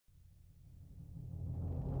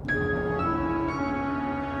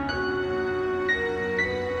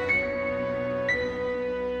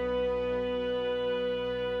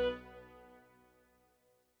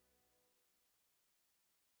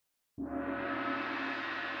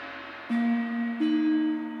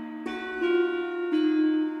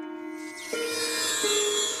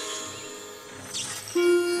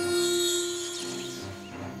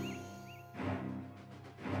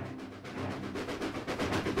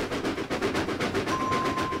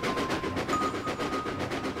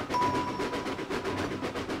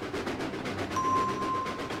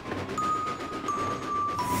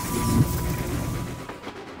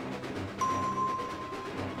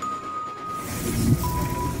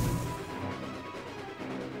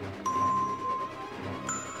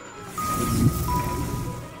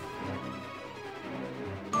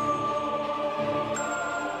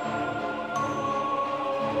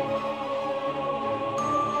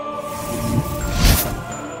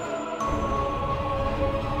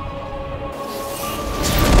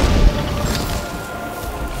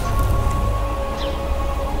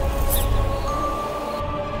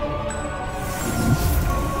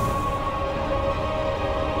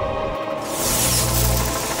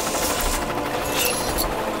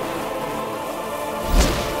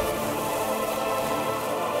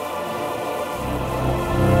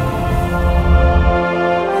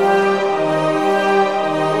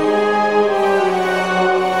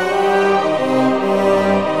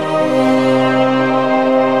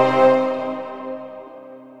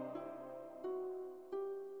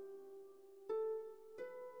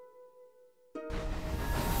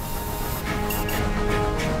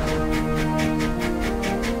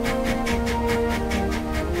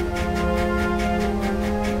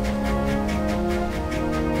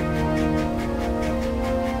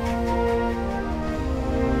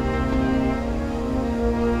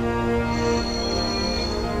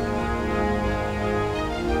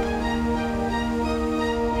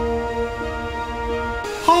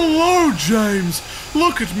Oh, James,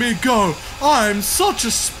 look at me go. I am such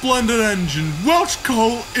a splendid engine. Welsh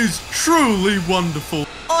coal is truly wonderful.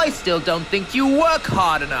 I still don't think you work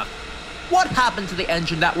hard enough. What happened to the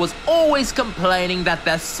engine that was always complaining that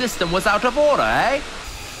their system was out of order, eh?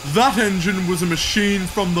 That engine was a machine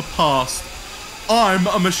from the past. I'm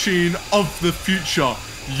a machine of the future.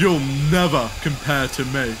 You'll never compare to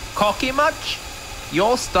me. Cocky much?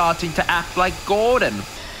 You're starting to act like Gordon.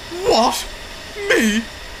 What? Me?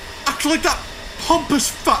 Act like that pompous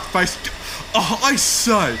fat-faced... Oh, I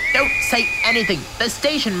say. Don't say anything. The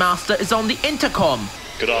station master is on the intercom.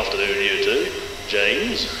 Good afternoon, you two.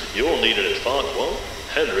 James, you're needed at Farquhar.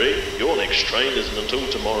 Henry, your next train isn't until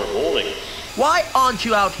tomorrow morning. Why aren't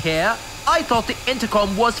you out here? I thought the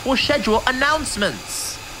intercom was for schedule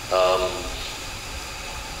announcements.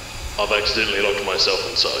 I've accidentally locked myself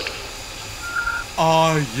inside.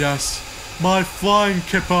 Ah, yes. My Flying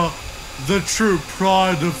Kipper, the true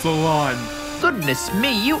pride of the line. Goodness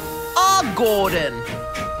me, you are Gordon.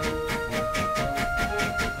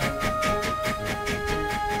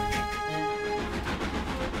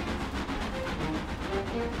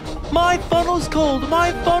 My funnel's cold,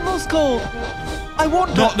 my funnel's cold. I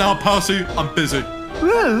want to... Not now, Percy, I'm busy.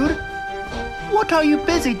 Rude? What are you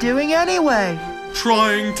busy doing anyway?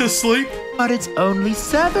 Trying to sleep? But it's only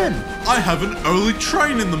 7. I have an early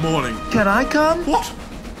train in the morning. Can I come? What?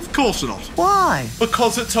 Of course not. Why?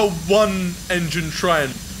 Because it's a one-engine train.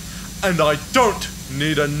 And I don't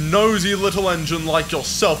need a nosy little engine like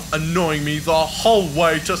yourself annoying me the whole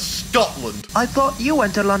way to Scotland. I thought you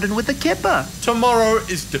went to London with the Kipper. Tomorrow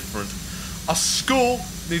is different. A school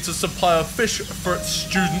needs a supply of fish for its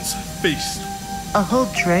students' feast. A whole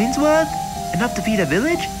train's worth? Enough to feed a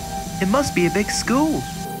village? It must be a big school.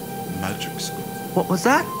 Magic school. What was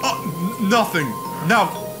that? Nothing. Now,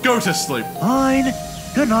 go to sleep. Fine.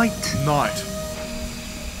 Good night. Night.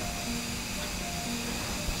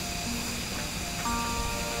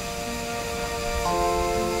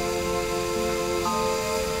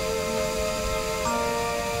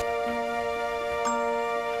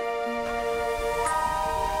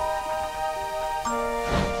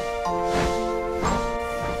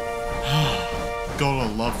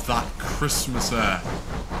 Gotta love that Christmas air.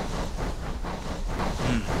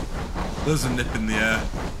 There's a nip in the air.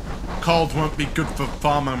 Cold won't be good for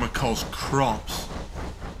Farmer McCall's crops.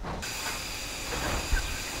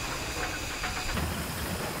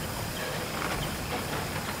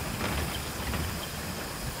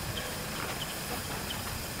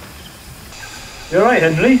 You alright,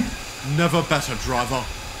 Henry? Never better, driver.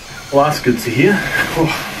 Well, that's good to hear.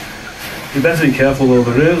 Oh, you better be careful though,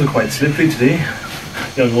 the rails are quite slippery today.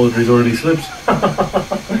 Young Audrey's already slipped.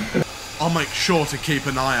 I'll make sure to keep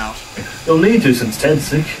an eye out. You'll need to since Ted's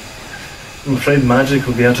sick. I'm afraid magic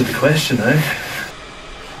will be out of the question now.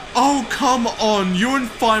 Oh, come on. You and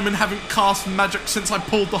Feynman haven't cast magic since I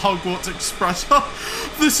pulled the Hogwarts Express.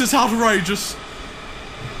 This is outrageous.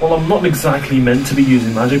 Well, I'm not exactly meant to be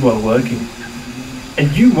using magic while working.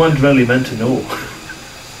 And you weren't really meant to know.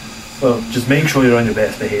 Well, just make sure you're on your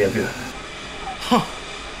best behaviour.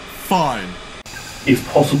 Fine. If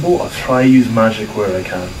possible, I'll try to use magic where I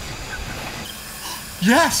can.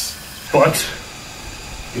 Yes! But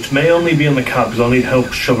it may only be in the cab because I'll need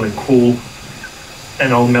help shoveling coal.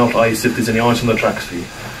 And I'll melt ice if there's any ice on the tracks for you.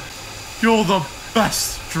 You're the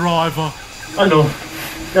best driver. I know.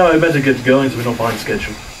 Now I better get going so we're not behind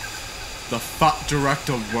schedule. The fat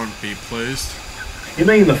director won't be pleased. You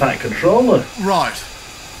mean the fat controller? Right.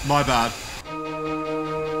 My bad.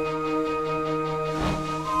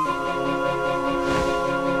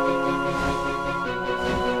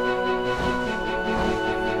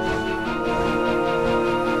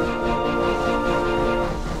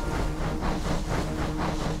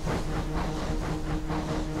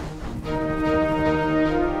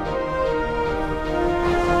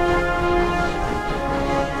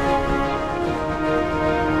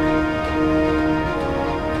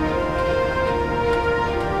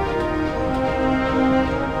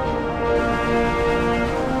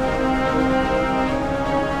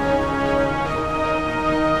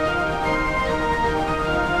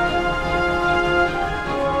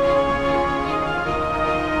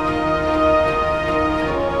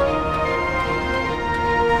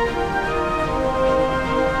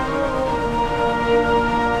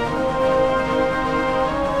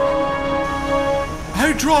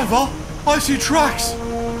 Driver, I see tracks.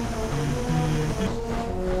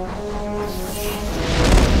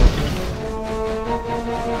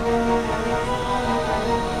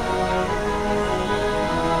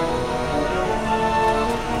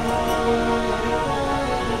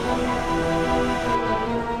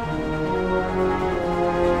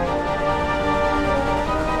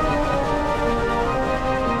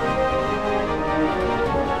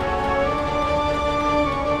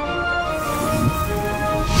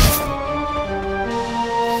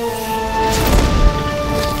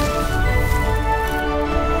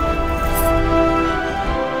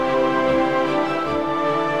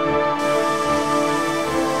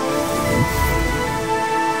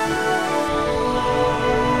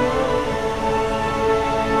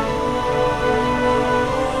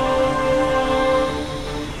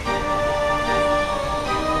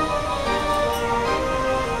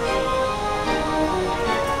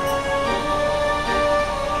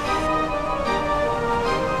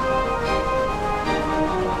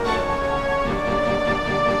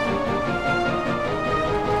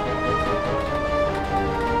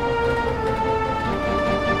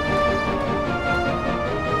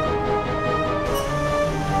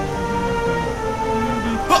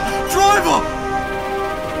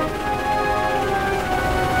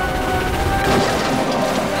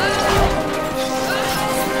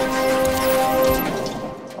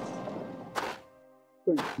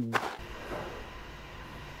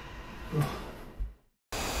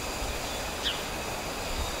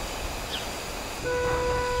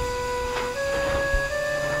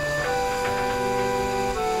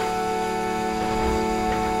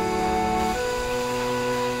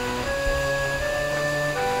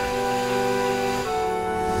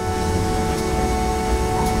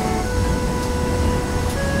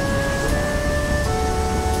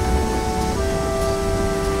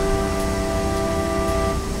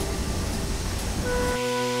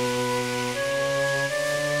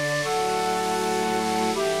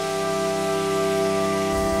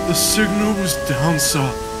 The signal was down, sir.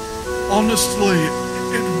 Honestly,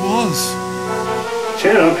 it was.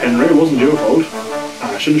 Cheer up, Henry. It wasn't your fault.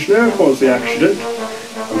 Ash and snow caused the accident.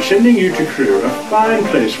 I'm sending you to Crewe, a fine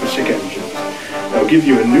place for sick engines. They'll give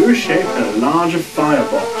you a newer shape and a larger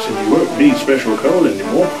firebox, and you won't need special coal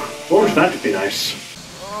anymore. Won't that be nice?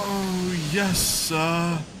 Oh, yes,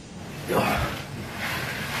 sir.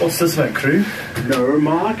 What's this about, Crewe? No,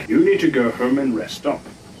 Mark. You need to go home and rest up.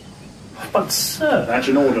 But, sir... That's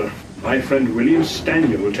an order. My friend William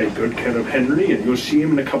Stanier will take good care of Henry, and you'll see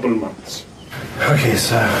him in a couple of months. Okay,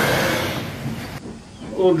 sir.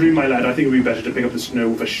 Audrey, my lad, I think it would be better to pick up the snow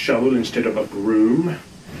with a shovel instead of a broom.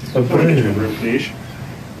 A broom? Get your broom, please.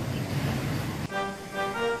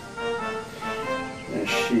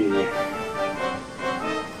 Let's see.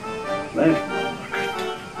 Let Mark.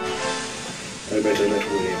 I better let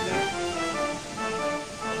William know.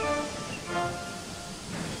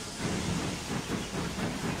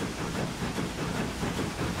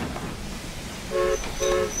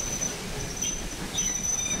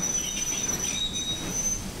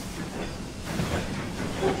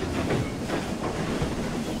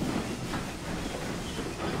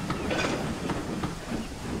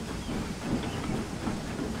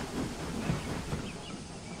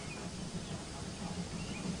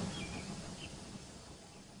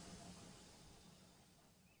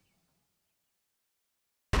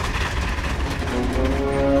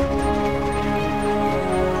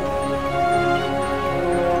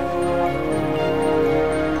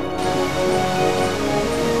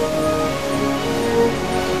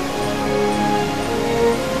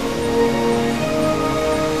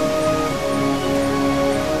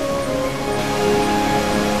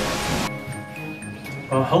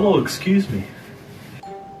 Hello, excuse me.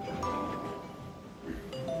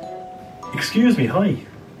 Excuse me, hi.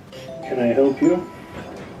 Can I help you?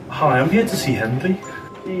 Hi, I'm here to see Henry.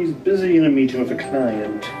 He's busy in a meeting with a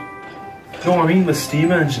client. No, I mean the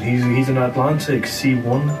steam engine. He's an Atlantic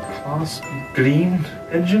C1 class green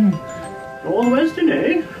engine. All Western,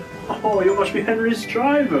 eh? Oh, you must be Henry's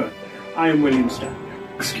driver. I am William Stanley.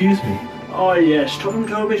 Excuse me. Oh, yes, Tom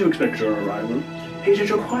told me to expect your arrival. He said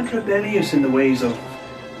you're quite rebellious in the ways of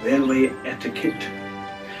railway etiquette.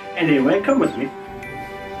 Anyway, come with me.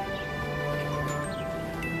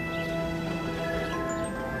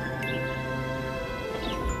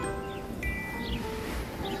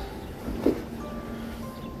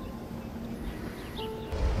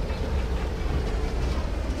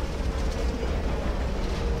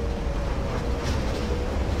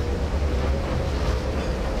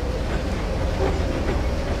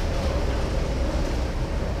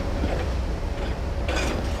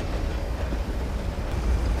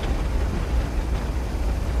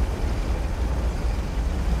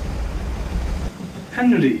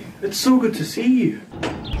 Henry, it's so good to see you.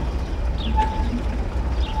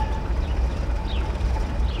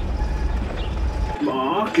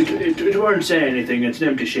 Mark, it won't say anything, it's an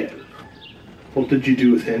empty shell. What did you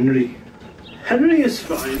do with Henry? Henry is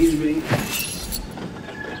fine, he's been...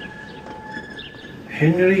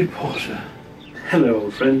 Henry Potter. Hello,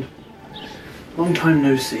 old friend. Long time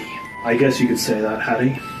no see. I guess you could say that,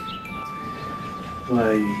 Harry. Why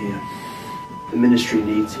are you here? The ministry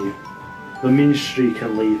needs you. The ministry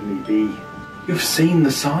can leave me be. You've seen the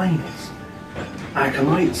signs.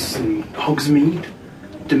 Acolytes and Hogsmeade,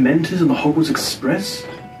 Dementors and the Hogwarts Express.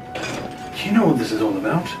 You know what this is all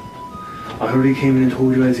about. I already came in and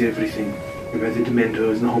told you guys everything about the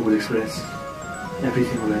Dementors and the Hogwarts Express.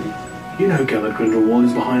 Everything already. You know Gellert Grindelwald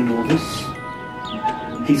is behind all this.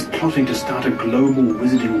 He's plotting to start a global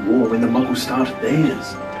wizarding war when the Muggles start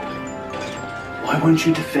theirs. Why won't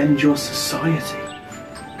you defend your society?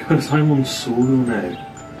 Because I'm on Sodor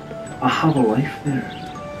now. I have a life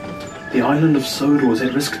there. The island of Sodor is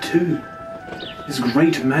at risk too. There's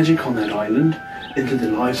great magic on that island, into the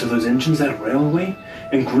lives of those engines, that railway,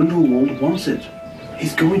 and Grindelwald wants it.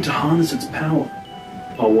 He's going to harness its power.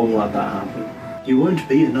 I won't let that happen. You won't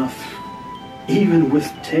be enough, even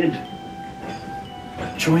with Ted.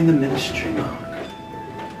 Join the ministry, Mark.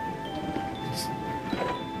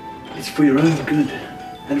 It's for your own good,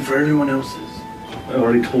 and for everyone else's. I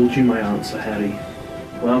already told you my answer, Harry.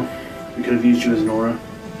 Well, we could have used you as Nora.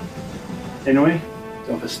 Anyway,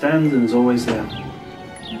 the offer stands and is always there.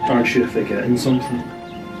 Aren't you forgetting something?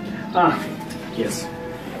 Ah, yes.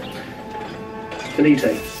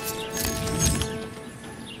 Finite.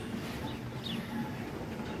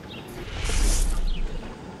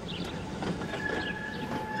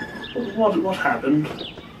 What happened?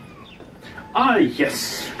 Ah,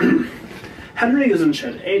 yes. Henry is in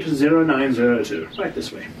shed 80902. Right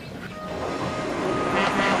this way.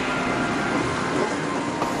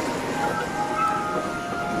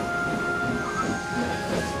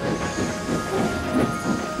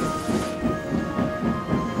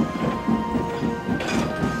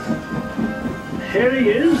 Here he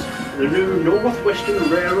is, the new Northwestern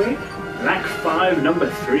Railway, Black 5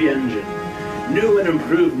 number 3 engine. New and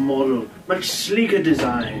improved model, much sleeker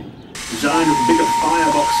design. Designed with bigger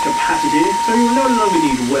firebox capacity, so you no longer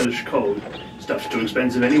need Welsh coal. Stuff's too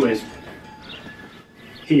expensive anyways.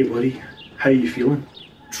 Hey buddy, how you feeling?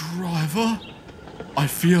 Driver, I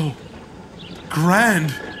feel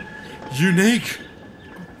grand, unique,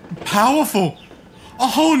 powerful. A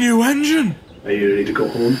whole new engine. Are you ready to go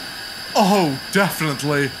home? Oh,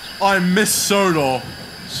 definitely. I miss Sodor.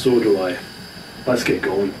 So do I. Let's get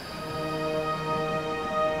going.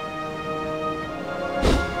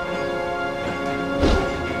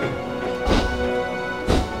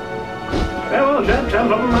 Well, tell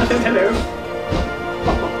them I said hello.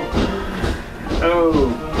 Oh,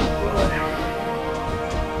 boy.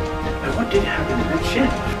 Now, what did happen in that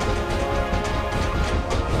shed?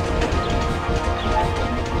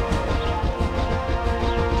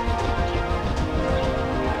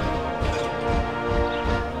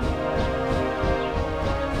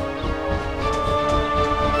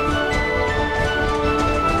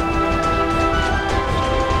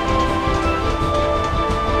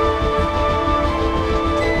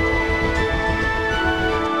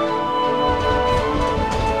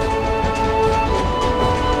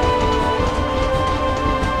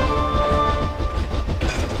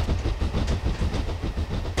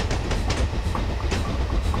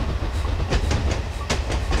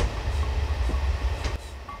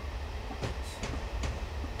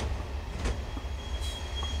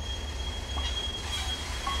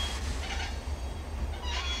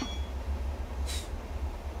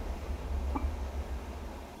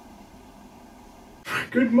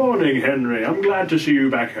 Good morning, Henry. I'm glad to see you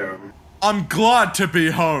back home. I'm glad to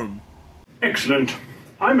be home. Excellent.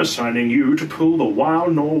 I'm assigning you to pull the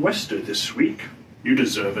Wild Nor'Wester this week. You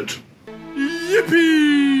deserve it.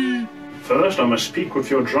 Yippee! First, I must speak with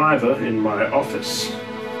your driver in my office.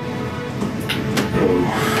 Oh.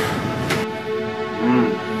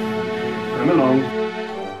 Come along.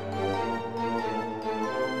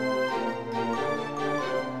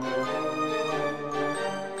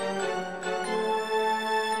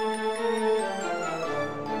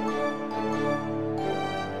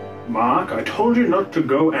 Mark, I told you not to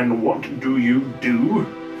go, and what do? You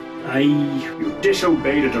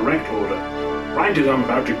disobeyed a direct order. Right as I'm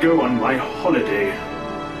about to go on my holiday.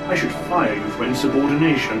 I should fire you for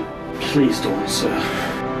insubordination. Please don't, sir.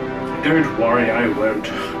 Don't worry, I won't.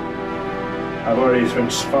 I've already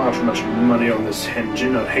spent far too much money on this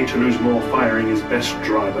engine. I'd hate to lose more firing his best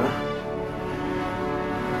driver.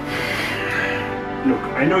 Look,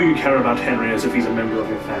 I know you care about Henry as if he's a member of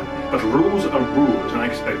your family, but rules are rules and I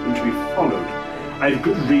expect them to be followed. I have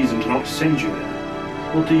good reason to not send you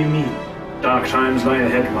there. What do you mean? Dark times lie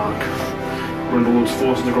ahead, Mark. Grindelwald's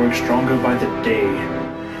forces are growing stronger by the day.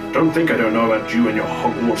 Don't think I don't know about you and your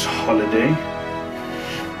Hogwarts holiday.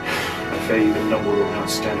 I fear you've been numbered without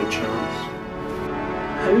standard chance.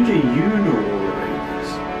 How do you know all about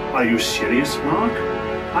this? Are you serious, Mark?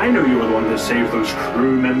 I know you were the one that saved those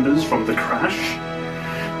crew members from the crash.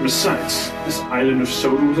 Besides, this island of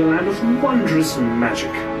Sodor is a land of wondrous magic.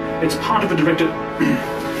 It's part of a director...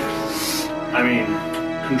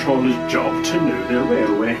 controller's job to know their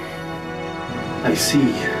railway. I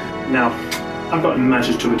see. Now, I've got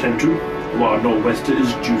matters to attend to. Wild Nor'Wester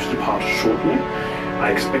is due to depart shortly.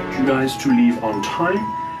 I expect you guys to leave on time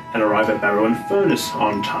and arrive at Barrow and Furnace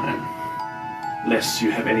on time. Unless you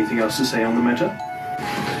have anything else to say on the matter.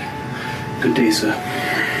 Good day, sir.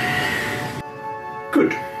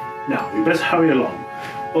 Good. Now, we best hurry along.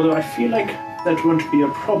 Although I feel like that won't be a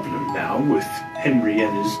problem now with Henry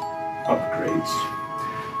and his upgrades.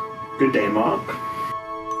 Good day, Mark.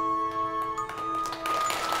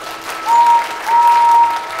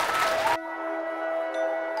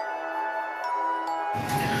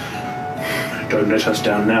 Don't let us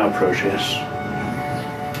down now, Proteus.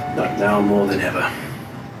 Not now more than ever.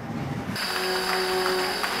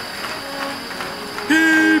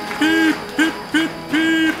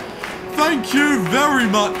 Thank you very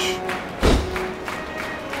much.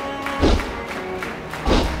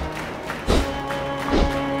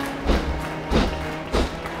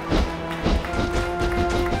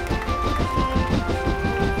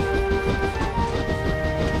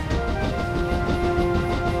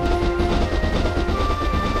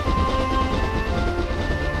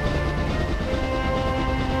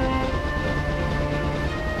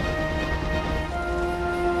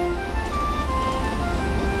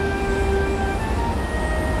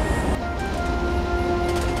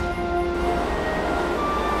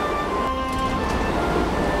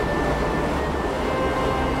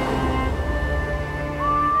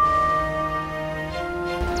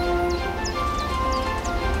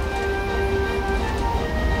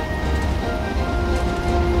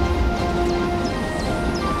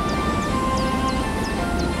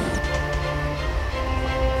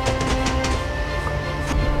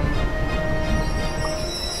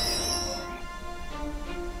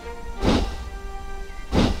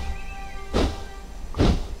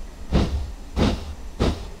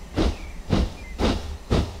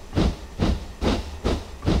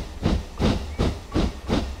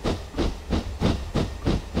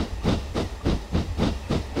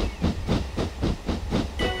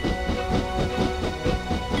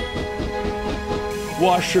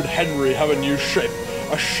 Why should Henry have a new shape?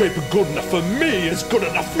 A shape good enough for me is good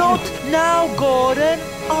enough. Not now, Gordon.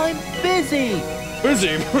 I'm busy.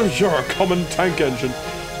 Busy? You're a common tank engine.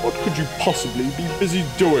 What could you possibly be busy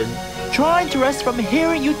doing? Trying to rest from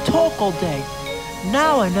hearing you talk all day.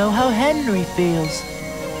 Now I know how Henry feels.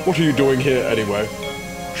 What are you doing here anyway?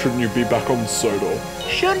 Shouldn't you be back on Sodor?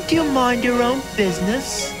 Shouldn't you mind your own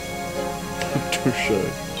business? Touché.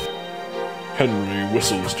 Henry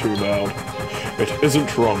whistles too loud. It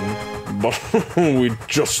isn't wrong, but we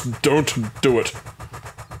just don't do it.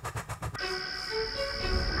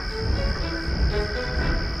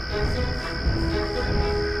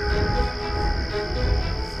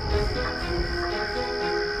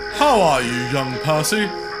 How are you, young Percy?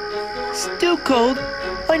 Still cold.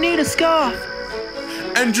 I need a scarf.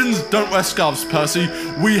 Engines don't wear scarves, Percy.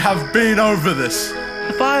 We have been over this.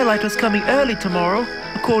 The firelight was coming early tomorrow,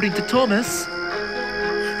 according to Thomas.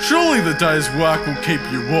 Surely the day's work will keep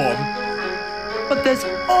you warm. But there's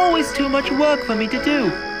always too much work for me to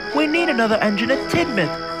do. We need another engine at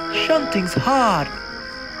Tidmouth. Shunting's hard.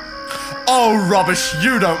 Oh, rubbish.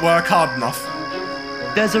 You don't work hard enough.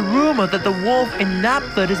 There's a rumor that the wharf in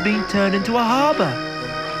Knapford is being turned into a harbour.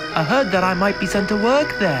 I heard that I might be sent to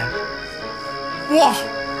work there. What?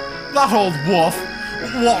 That old wharf?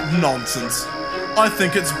 What nonsense. I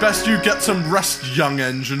think it's best you get some rest, young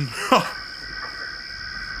engine.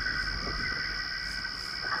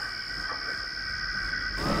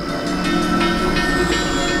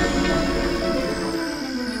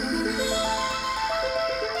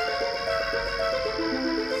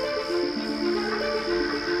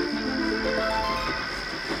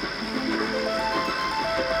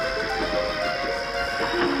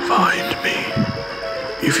 Find me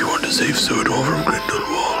if you want to save Sodor from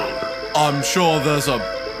Grindelwald. I'm sure there's a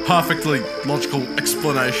perfectly logical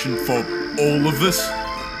explanation for all of this.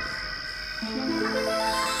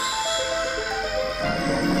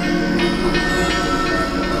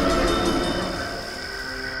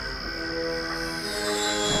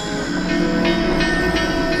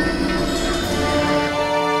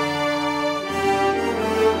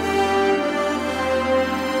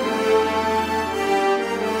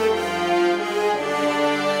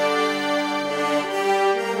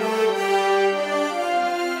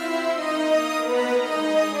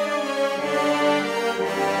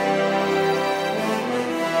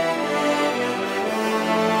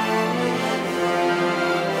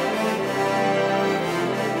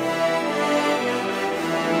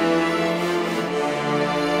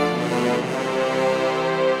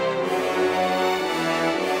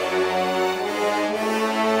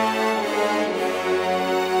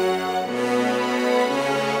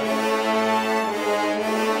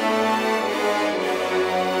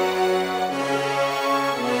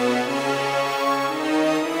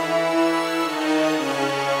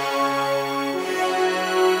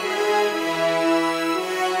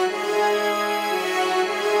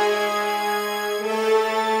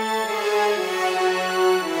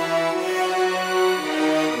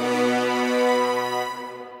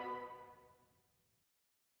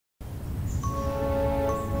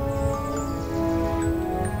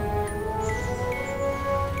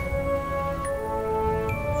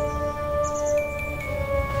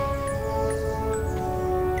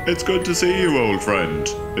 It's good to see you, old friend.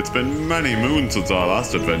 It's been many moons since our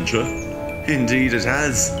last adventure. Indeed it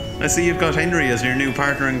has. I see you've got Henry as your new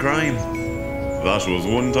partner in crime. That was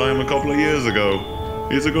one time a couple of years ago.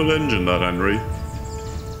 He's a good engine, that Henry.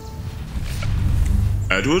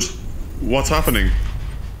 Edward? What's happening?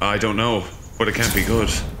 I don't know, but it can't be good.